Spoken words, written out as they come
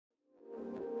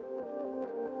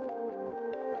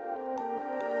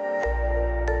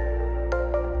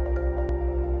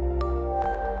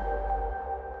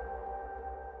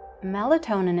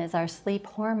melatonin is our sleep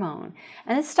hormone,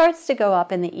 and it starts to go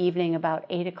up in the evening about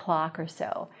 8 o'clock or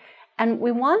so. And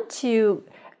we want to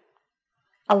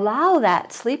allow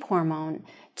that sleep hormone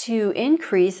to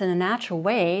increase in a natural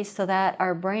way so that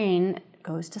our brain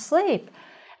goes to sleep.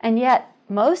 And yet,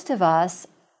 most of us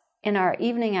in our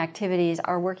evening activities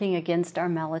are working against our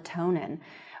melatonin.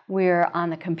 We're on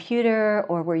the computer,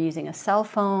 or we're using a cell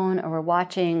phone, or we're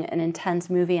watching an intense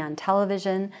movie on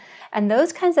television. And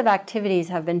those kinds of activities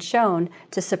have been shown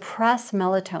to suppress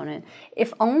melatonin,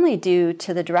 if only due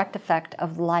to the direct effect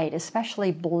of light,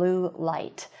 especially blue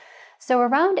light. So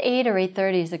around 8 or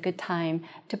 8:30 is a good time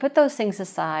to put those things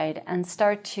aside and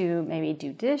start to maybe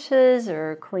do dishes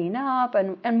or clean up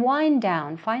and wind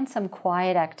down. Find some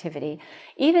quiet activity.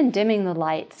 Even dimming the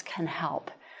lights can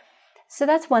help. So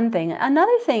that's one thing.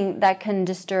 Another thing that can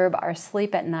disturb our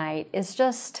sleep at night is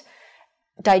just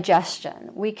digestion.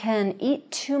 We can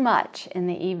eat too much in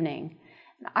the evening.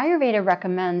 Ayurveda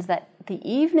recommends that the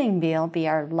evening meal be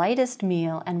our lightest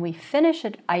meal, and we finish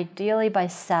it ideally by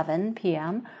 7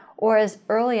 p.m. or as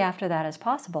early after that as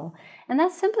possible. And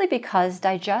that's simply because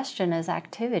digestion is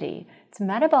activity. It's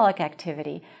metabolic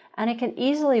activity, and it can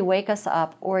easily wake us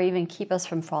up or even keep us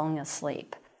from falling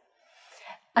asleep.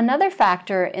 Another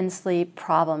factor in sleep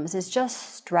problems is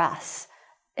just stress.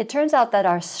 It turns out that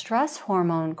our stress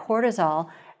hormone, cortisol,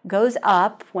 goes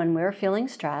up when we're feeling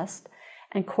stressed,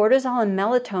 and cortisol and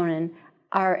melatonin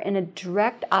are in a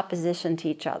direct opposition to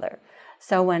each other.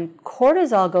 So when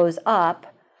cortisol goes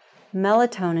up,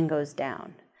 melatonin goes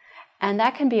down. And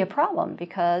that can be a problem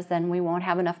because then we won't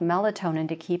have enough melatonin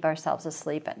to keep ourselves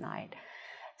asleep at night.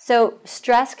 So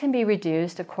stress can be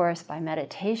reduced, of course, by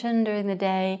meditation during the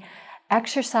day.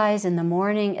 Exercise in the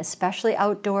morning, especially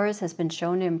outdoors, has been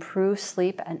shown to improve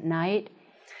sleep at night.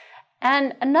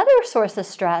 And another source of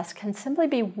stress can simply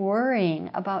be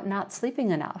worrying about not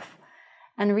sleeping enough.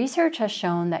 And research has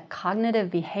shown that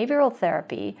cognitive behavioral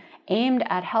therapy aimed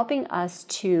at helping us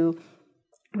to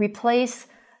replace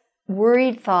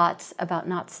worried thoughts about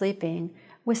not sleeping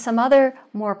with some other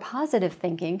more positive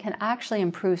thinking can actually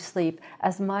improve sleep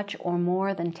as much or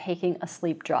more than taking a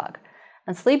sleep drug.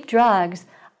 And sleep drugs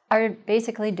are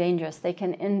basically dangerous. They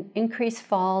can increase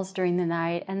falls during the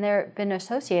night, and they've been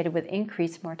associated with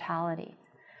increased mortality.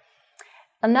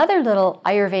 Another little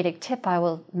Ayurvedic tip I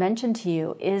will mention to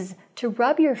you is to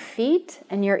rub your feet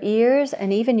and your ears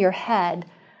and even your head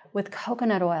with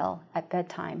coconut oil at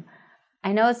bedtime.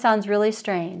 I know it sounds really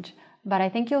strange, but I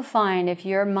think you'll find if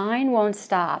your mind won't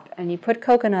stop and you put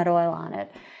coconut oil on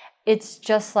it, it's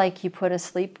just like you put a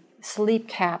sleep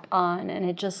cap on and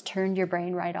it just turned your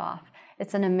brain right off.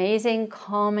 It's an amazing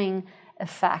calming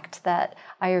effect that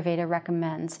Ayurveda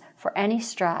recommends for any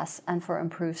stress and for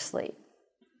improved sleep.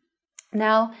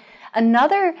 Now,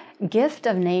 another gift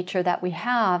of nature that we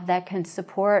have that can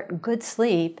support good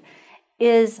sleep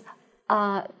is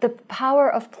the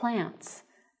power of plants,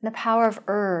 the power of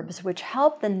herbs, which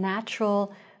help the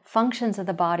natural functions of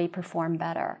the body perform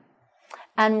better.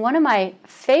 And one of my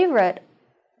favorite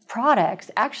products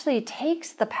actually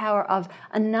takes the power of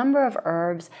a number of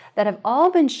herbs that have all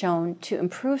been shown to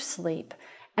improve sleep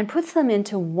and puts them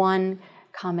into one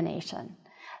combination.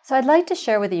 So I'd like to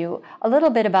share with you a little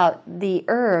bit about the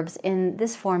herbs in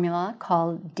this formula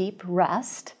called Deep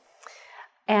Rest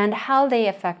and how they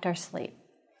affect our sleep.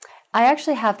 I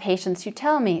actually have patients who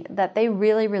tell me that they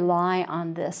really rely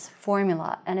on this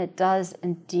formula, and it does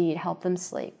indeed help them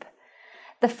sleep.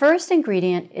 The first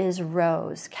ingredient is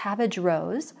rose, cabbage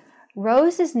rose.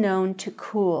 Rose is known to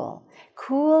cool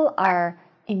our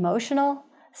emotional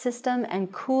system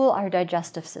and cool our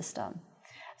digestive system.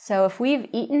 So if we've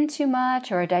eaten too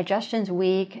much or our digestion's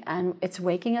weak and it's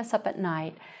waking us up at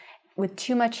night with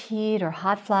too much heat or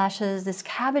hot flashes, this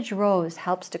cabbage rose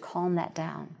helps to calm that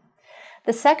down.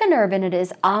 The second herb in it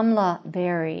is amla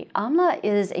berry. Amla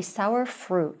is a sour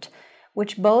fruit,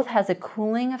 which both has a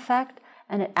cooling effect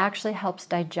and it actually helps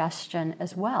digestion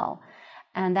as well.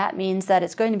 And that means that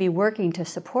it's going to be working to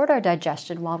support our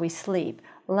digestion while we sleep,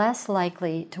 less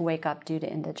likely to wake up due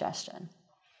to indigestion.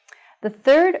 The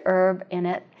third herb in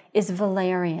it is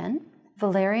valerian.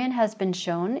 Valerian has been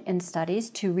shown in studies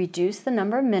to reduce the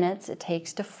number of minutes it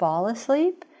takes to fall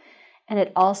asleep, and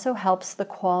it also helps the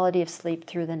quality of sleep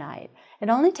through the night. It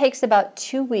only takes about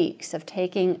 2 weeks of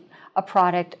taking a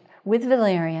product with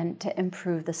valerian to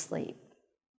improve the sleep.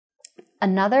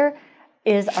 Another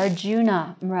is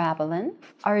Arjuna Myrabalin.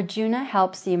 Arjuna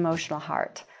helps the emotional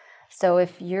heart. So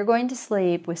if you're going to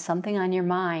sleep with something on your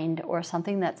mind or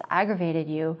something that's aggravated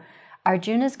you,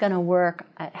 Arjuna is going to work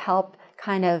at help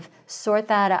kind of sort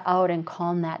that out and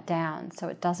calm that down so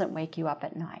it doesn't wake you up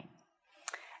at night.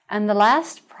 And the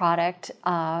last product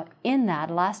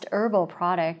last herbal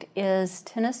product is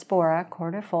Tinospora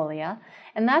cordifolia,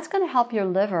 and that's going to help your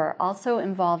liver, also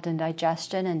involved in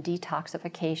digestion and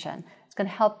detoxification. It's going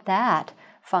to help that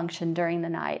function during the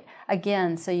night.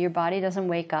 Again, so your body doesn't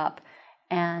wake up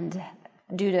and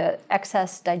due to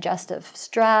excess digestive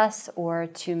stress or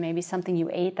to maybe something you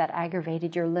ate that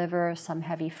aggravated your liver, some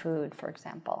heavy food, for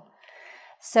example.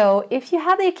 So if you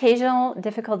have the occasional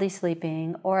difficulty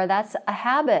sleeping, or that's a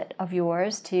habit of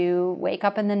yours to wake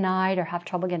up in the night or have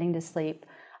trouble getting to sleep,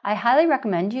 I highly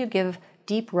recommend you give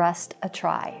deep rest a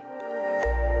try.